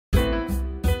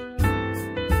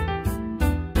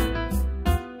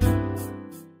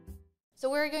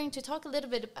we're going to talk a little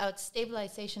bit about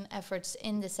stabilization efforts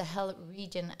in the Sahel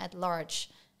region at large.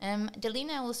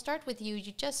 Delina, we'll start with you.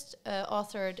 You just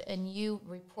authored a new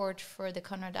report for the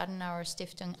Konrad Adenauer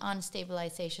Stiftung on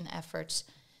stabilization efforts.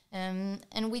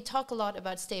 And we talk a lot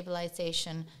about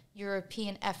stabilization,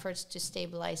 European efforts to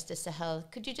stabilize the Sahel.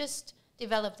 Could you just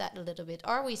develop that a little bit?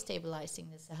 Are we stabilizing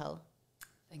the Sahel?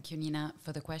 Thank you, Nina,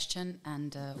 for the question,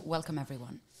 and welcome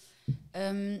everyone.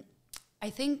 I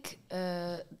think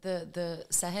the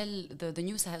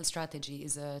new Sahel strategy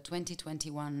is a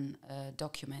 2021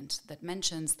 document that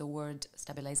mentions the word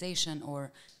stabilization,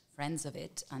 or friends of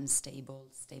it, unstable,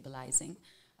 stabilizing,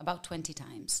 about 20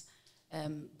 times.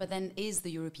 But then, is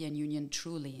the European Union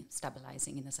truly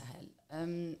stabilizing in the Sahel?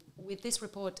 With this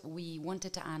report, we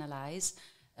wanted to analyze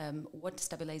what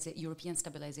European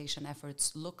stabilization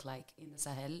efforts look like in the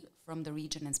Sahel from the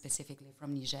region, and specifically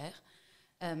from Niger.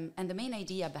 And the main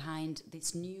idea behind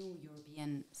this new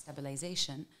European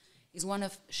stabilization is one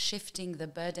of shifting the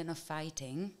burden of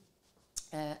fighting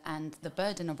and the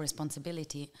burden of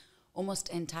responsibility almost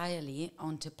entirely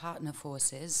onto partner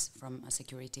forces from a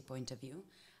security point of view,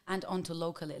 and onto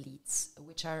local elites,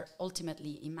 which are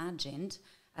ultimately imagined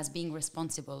as being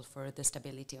responsible for the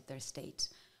stability of their state,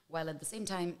 while at the same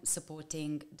time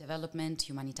supporting development,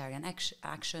 humanitarian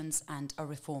actions, and a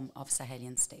reform of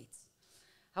Sahelian states.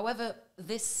 However,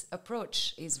 this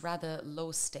approach is rather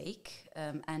low stake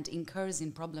and incurs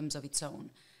in problems of its own.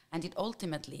 And it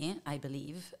ultimately, I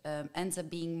believe, ends up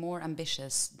being more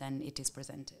ambitious than it is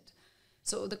presented.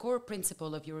 So the core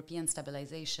principle of European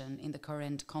stabilization in the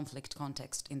current conflict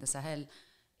context in the Sahel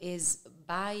is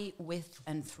by, with,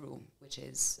 and through, which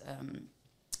is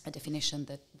a definition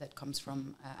that comes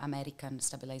from American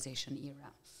stabilization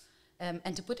era.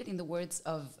 And to put it in the words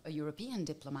of a European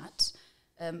diplomat,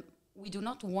 we do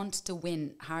not want to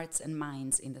win hearts and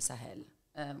minds in the Sahel.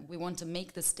 We want to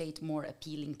make the state more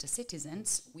appealing to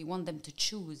citizens. We want them to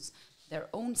choose their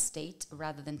own state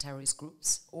rather than terrorist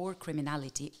groups or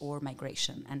criminality or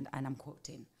migration, and I'm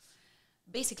quoting.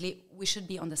 Basically, we should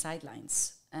be on the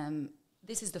sidelines.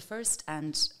 This is the first,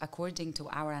 and according to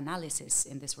our analysis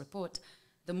in this report,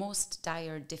 the most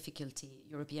dire difficulty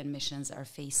European missions are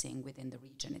facing within the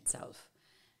region itself.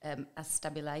 A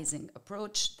stabilizing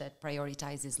approach that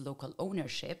prioritizes local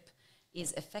ownership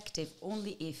is effective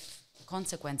only if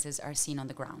consequences are seen on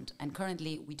the ground. And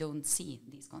currently, we don't see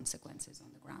these consequences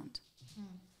on the ground.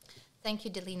 Thank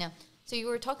you, Delina. So you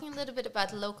were talking a little bit about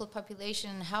the local population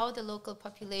and how the local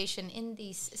population in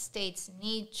these states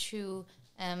need to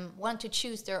want to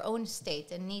choose their own state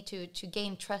and need to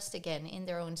gain trust again in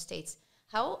their own states.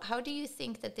 How do you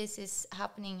think that this is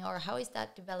happening, or how is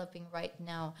that developing right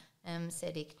now,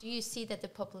 Seidik? Do you see that the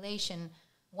population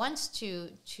wants to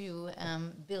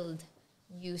build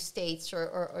new states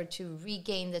or to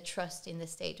regain the trust in the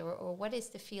state, or what is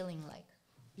the feeling like?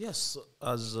 Yes,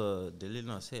 as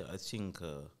Delina said, I think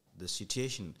the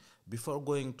situation, before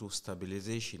going to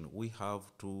stabilization, we have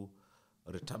to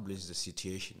reestablish the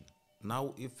situation.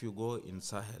 Now, if you go in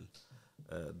Sahel,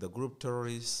 the group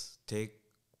terrorists take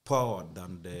power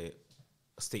than the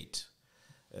state.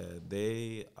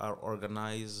 They are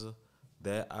organized,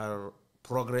 they are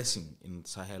progressing in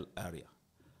Sahel area.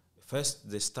 First,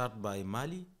 they start by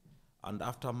Mali, and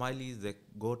after Mali, they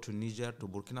go to Niger, to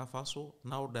Burkina Faso.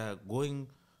 Now they are going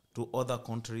to other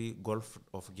country, Gulf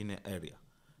of Guinea area,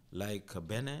 like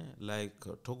Benin, like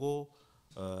Togo,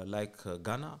 like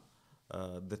Ghana.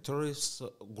 The terrorist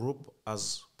group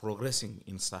is progressing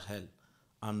in Sahel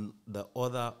and the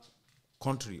other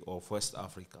country of West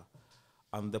Africa.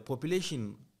 And the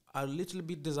population are a little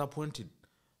bit disappointed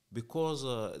because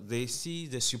they see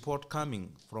the support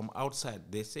coming from outside.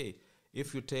 They say,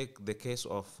 if you take the case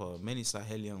of many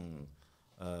Sahelian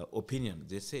opinion,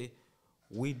 they say,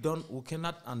 we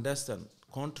cannot understand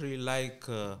country like,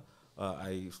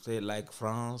 I say like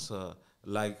France,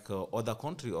 like other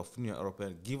country of Union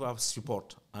European, give us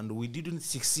support, and we didn't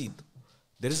succeed.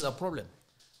 There is a problem.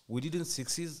 We didn't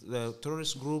succeed. The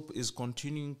terrorist group is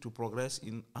continuing to progress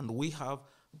and we have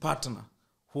partner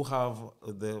who have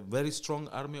the very strong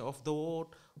army of the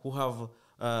world, who have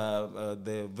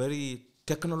the very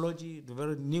technology, the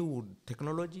very new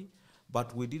technology,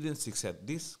 but we didn't succeed.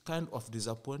 This kind of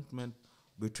disappointment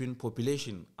between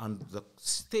population and the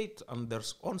state and their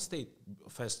own state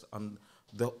first, and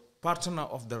the partner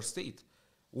of their state,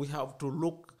 we have to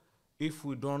look if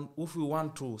we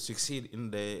want to succeed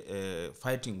in the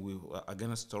fighting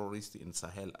against terrorists in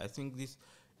Sahel. I think this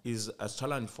is a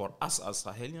challenge for us as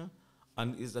Sahelians,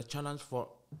 and is a challenge for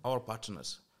our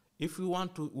partners. If we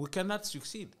want to, we cannot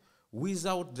succeed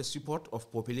without the support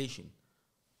of population.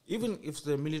 Even if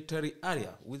the military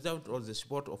area, without all the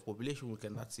support of population, we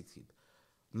cannot succeed.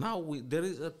 Now there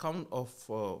is a kind of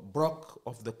broke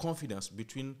of the confidence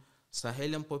between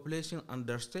Sahelian population and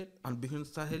their state, and between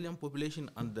Sahelian population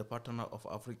and the partner of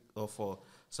Africa, of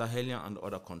Sahelian and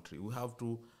other country. We have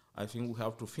to, I think, we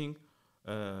have to think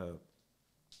to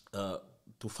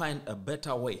find a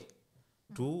better way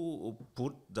to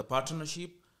put the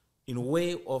partnership in a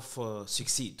way of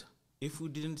succeed. If we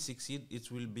didn't succeed, it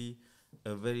will be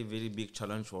a very, very big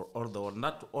challenge for all the world,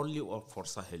 not only for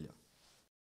Sahelian.